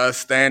Rock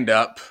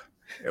stand-up,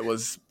 it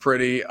was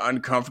pretty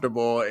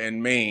uncomfortable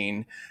and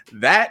mean.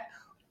 That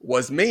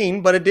was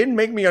mean, but it didn't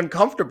make me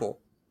uncomfortable.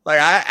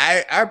 Like,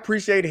 I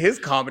appreciate his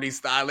comedy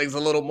stylings a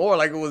little more.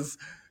 Like, it was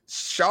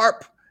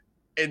sharp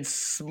and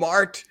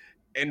smart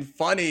and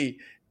funny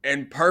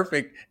and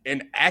perfect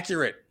and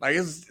accurate. Like,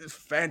 it's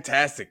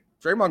fantastic.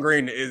 Draymond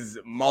Green is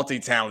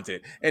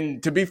multi-talented.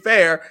 And to be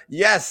fair,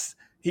 yes,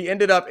 he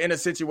ended up in a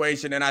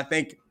situation, and I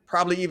think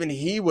probably even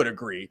he would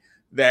agree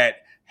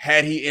that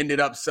had he ended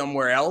up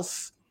somewhere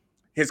else,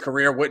 his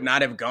career would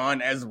not have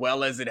gone as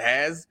well as it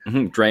has.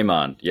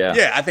 Draymond, yeah.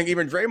 Yeah, I think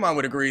even Draymond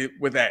would agree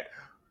with that.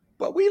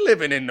 But we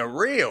living in the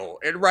real.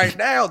 And right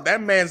now, that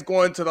man's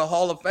going to the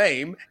Hall of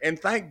Fame. And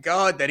thank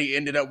God that he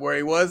ended up where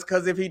he was,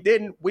 because if he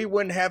didn't, we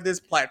wouldn't have this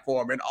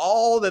platform. And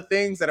all the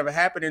things that have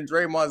happened in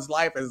Draymond's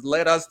life has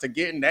led us to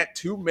getting that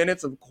 2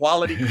 minutes of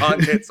quality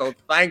content. So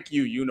thank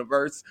you,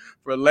 universe,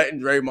 for letting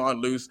Draymond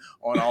loose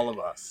on all of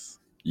us.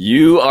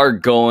 You are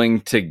going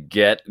to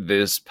get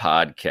this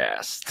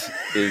podcast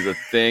is a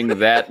thing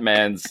that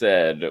man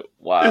said.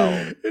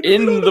 Wow.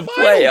 In the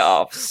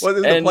playoffs. Well, it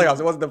was the playoffs.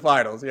 It wasn't the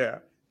finals. Yeah.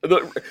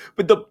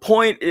 But the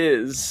point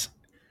is,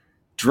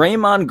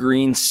 Draymond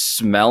Green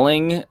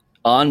smelling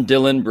on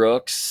Dylan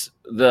Brooks,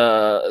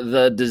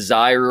 the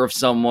desire of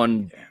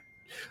someone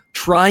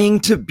trying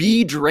to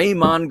be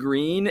Draymond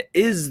Green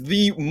is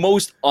the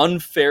most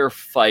unfair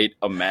fight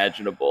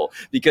imaginable,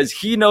 because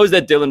he knows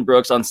that Dylan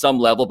Brooks, on some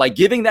level, by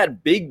giving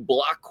that big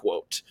block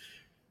quote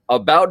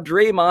about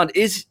Draymond,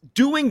 is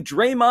doing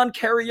Draymond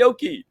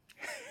karaoke.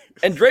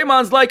 And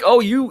Draymond's like, oh,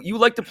 you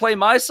like to play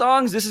my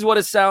songs? This is what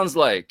it sounds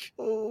like.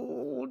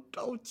 Oh,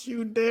 don't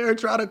you dare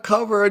try to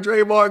cover a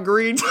Draymond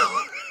Green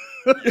song.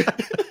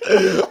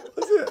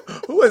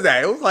 Who was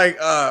that? It was like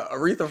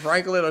Aretha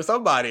Franklin or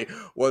somebody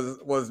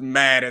was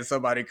mad at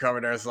somebody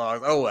covering their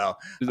songs. Oh well,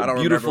 I don't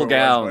beautiful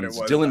remember gowns.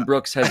 Dylan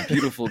Brooks has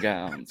beautiful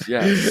gowns.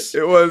 Yes,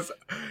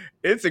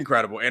 It's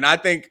incredible, and I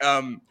think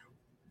one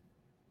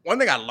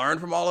thing I learned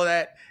from all of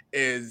that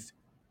is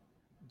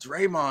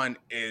Draymond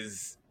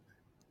is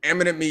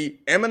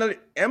eminently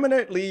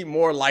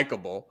more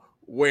likable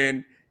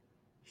when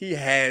he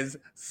has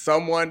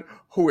someone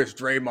who is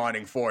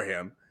Draymonding for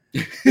him.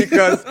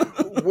 Because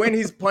when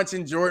he's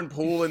punching Jordan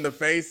Poole in the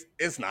face,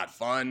 it's not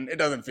fun. It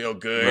doesn't feel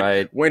good.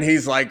 Right. When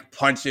he's like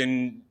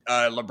punching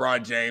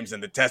LeBron James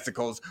in the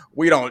testicles,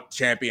 we don't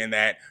champion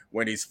that.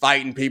 When he's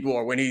fighting people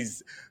or when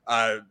he's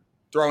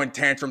throwing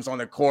tantrums on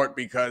the court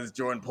because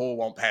Jordan Poole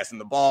won't pass him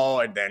the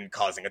ball and then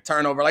causing a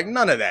turnover, like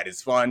none of that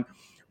is fun.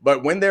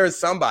 But when there is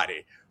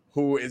somebody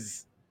who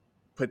is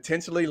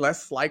potentially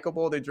less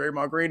likable than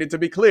Draymond Green. And to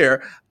be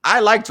clear, I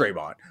like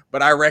Draymond,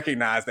 but I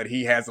recognize that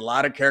he has a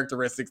lot of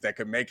characteristics that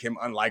could make him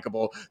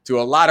unlikable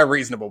to a lot of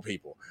reasonable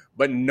people.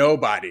 But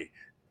nobody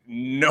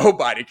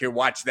can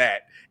watch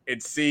that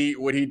and see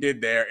what he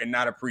did there and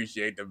not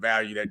appreciate the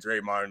value that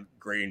Draymond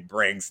Green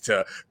brings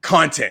to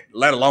content,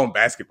 let alone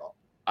basketball.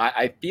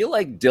 I feel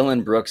like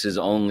Dylan Brooks'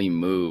 only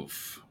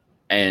move,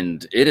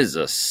 and it is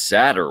a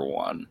sadder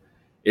one,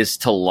 is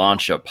to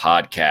launch a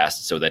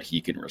podcast so that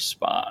he can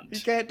respond. You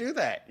can't do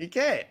that. You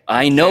can't.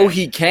 I know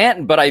he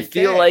can't, but I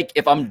feel like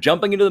if I'm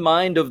jumping into the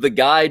mind of the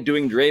guy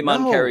doing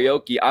Draymond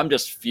karaoke, I'm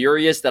just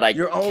furious that I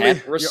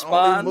can't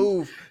respond. Your only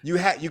move,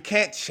 you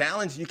can't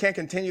challenge. You can't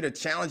continue to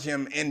challenge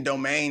him in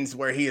domains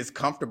where he is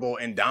comfortable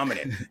and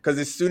dominant. Because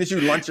as soon as you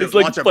launch a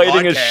fighting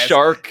podcast, a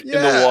shark in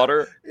the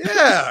water.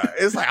 Yeah,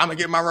 it's like I'm gonna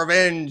get my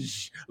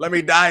revenge. Let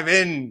me dive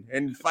in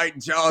and fight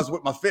Jaws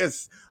with my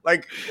fists.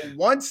 Like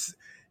once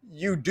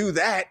you do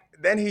that,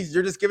 then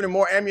you're just giving him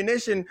more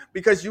ammunition,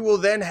 because you will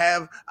then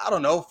have,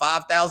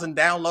 5,000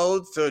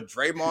 downloads to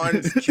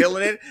Draymond's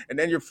killing it, and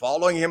then you're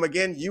following him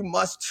again. You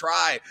must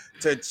try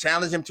to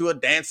challenge him to a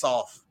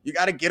dance-off. You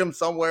got to get him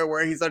somewhere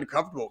where he's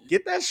uncomfortable.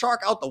 Get that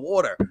shark out the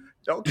water.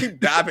 Don't keep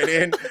diving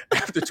in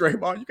after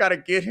Draymond. You got to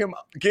get him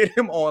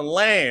on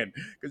land,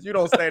 because you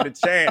don't stand a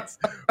chance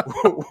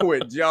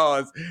with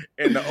Jaws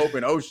in the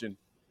open ocean.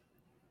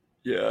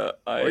 Yeah,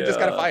 you just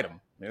got to fight him.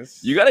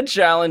 You got to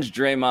challenge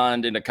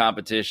Draymond in a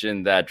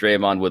competition that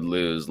Draymond would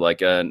lose,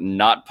 like a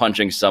not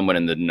punching someone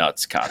in the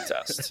nuts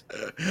contest.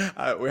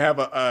 We have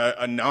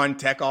a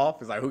non-tech off.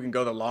 It's like who can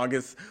go the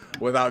longest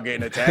without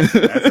getting attacked.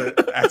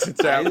 That's a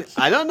challenge.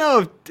 I don't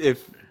know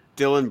if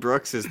Dylan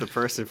Brooks is the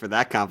person for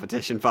that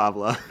competition,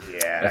 Pablo.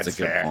 Yeah, that's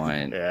a good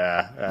point.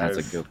 Yeah, that's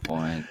a good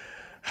point.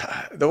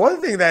 The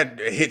one thing that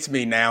hits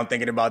me now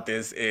thinking about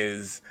this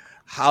is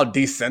how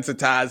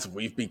desensitized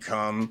we've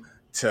become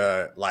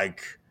to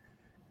like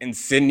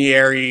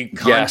incendiary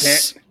content.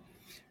 Yes.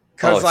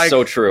 It's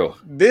so true.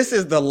 This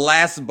is the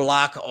last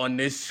block on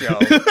this show.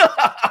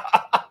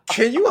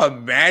 Can you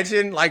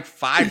imagine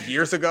 5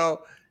 years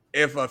ago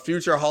if a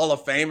future Hall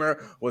of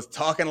Famer was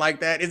talking like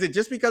that? Is it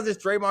just because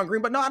it's Draymond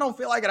Green? But no, I don't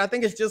feel like it. I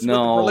think it's just with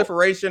the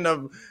proliferation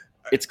of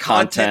it's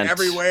content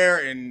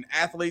everywhere and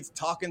athletes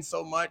talking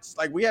so much.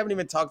 We haven't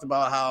even talked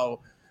about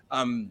how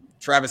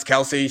Travis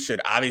Kelce should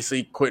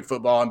obviously quit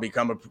football and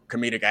become a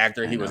comedic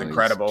actor. He was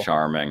incredible.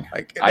 Charming.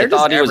 I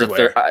thought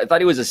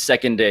he was a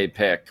second day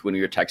pick when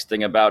we were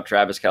texting about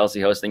Travis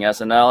Kelce hosting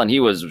SNL, and he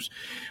was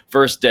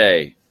first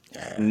day,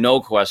 no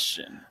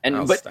question.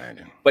 And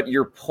but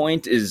your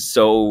point is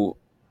so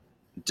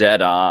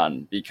dead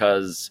on,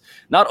 because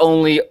not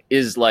only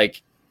is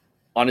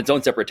on its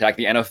own separate tack,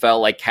 the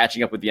NFL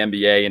catching up with the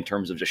NBA in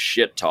terms of just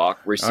shit talk.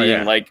 We're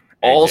seeing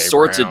all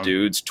sorts of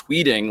dudes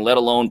tweeting, let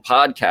alone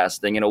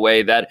podcasting, in a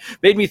way that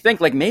made me think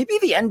maybe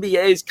the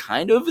NBA is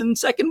kind of in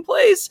second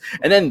place.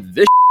 And then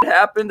this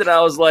happened, and I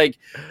was like,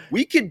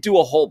 we could do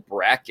a whole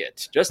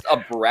bracket, just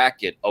a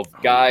bracket of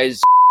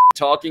guys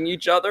talking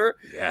each other,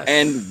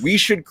 and we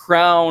should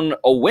crown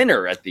a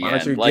winner at the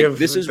end.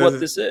 This is what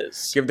this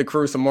is. Give the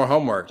crew some more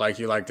homework, like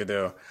you like to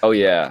do. Oh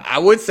yeah, I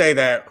would say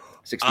that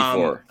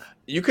 64.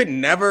 You could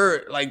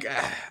never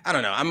I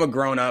don't know. I'm a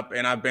grown up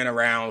and I've been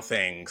around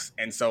things,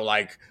 and so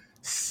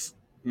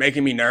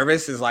making me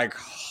nervous is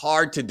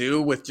hard to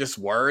do with just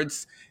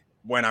words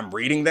when I'm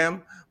reading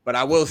them. But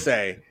I will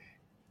say,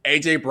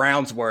 AJ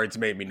Brown's words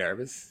made me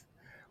nervous.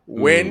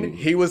 when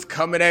he was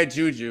coming at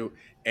Juju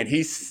and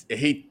he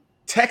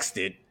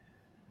texted,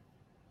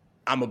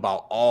 "I'm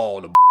about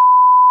all the."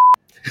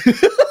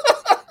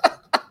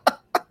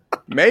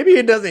 Maybe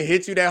it doesn't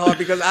hit you that hard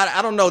because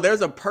I don't know.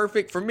 There's a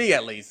perfect, for me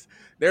at least,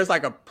 there's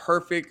like a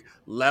perfect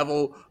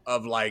level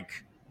of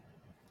like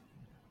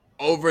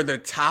over the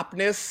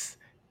topness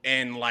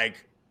and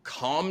like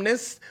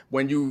calmness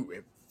when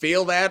you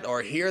feel that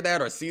or hear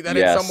that or see that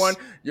in someone.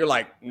 You're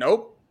like,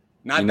 nope,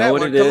 not that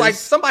one. Because like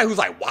somebody who's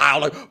like, wow,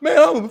 like, man,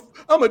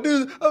 I'm gonna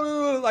do this.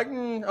 Like,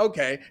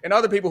 okay. And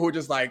other people who are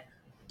just like,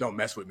 don't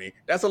mess with me.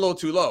 That's a little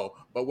too low.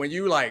 But when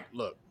you like,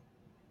 look,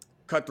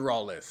 cut through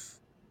all this.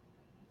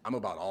 I'm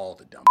about all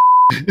the dumb.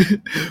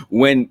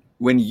 When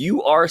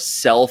you are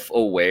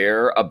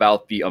self-aware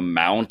about the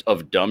amount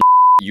of dumb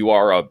you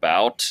are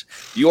about,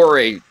 you are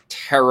a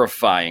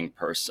terrifying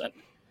person.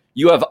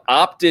 You have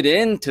opted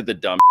into the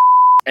dumb,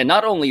 and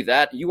not only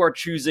that, you are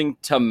choosing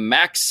to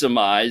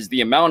maximize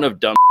the amount of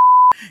dumb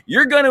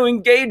you're going to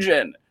engage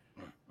in.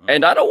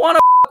 And I don't want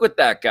to with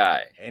that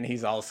guy. And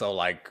he's also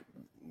like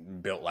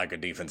built like a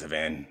defensive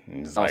end.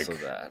 He's also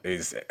like that.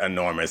 He's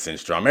enormous and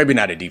strong. Maybe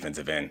not a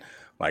defensive end,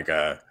 like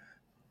a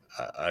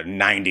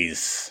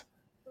 90s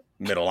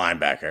middle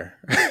linebacker.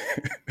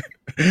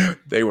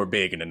 They were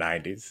big in the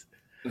 90s.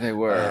 They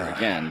were.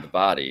 Again, the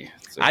body.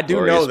 I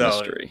do know, though,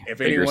 mystery. if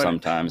Bigger anyone,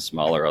 sometimes,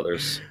 smaller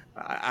others.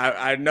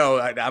 I know.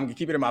 I'm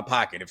keeping it in my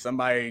pocket. If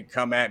somebody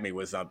come at me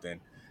with something,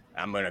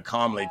 I'm going to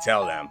calmly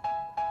tell them,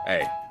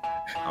 hey,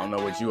 I don't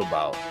know what you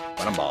about,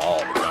 but I'm about all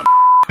the dumb.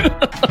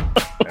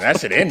 And that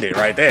should end it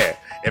right there.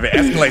 If it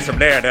escalates from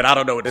there, then I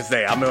don't know what to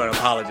say. I'm going to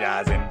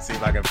apologize and see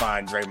if I can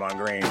find Draymond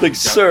Green. Like,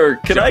 sir,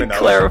 can I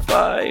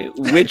clarify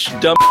which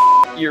dumb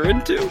you're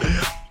into?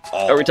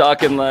 Are we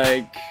talking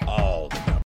like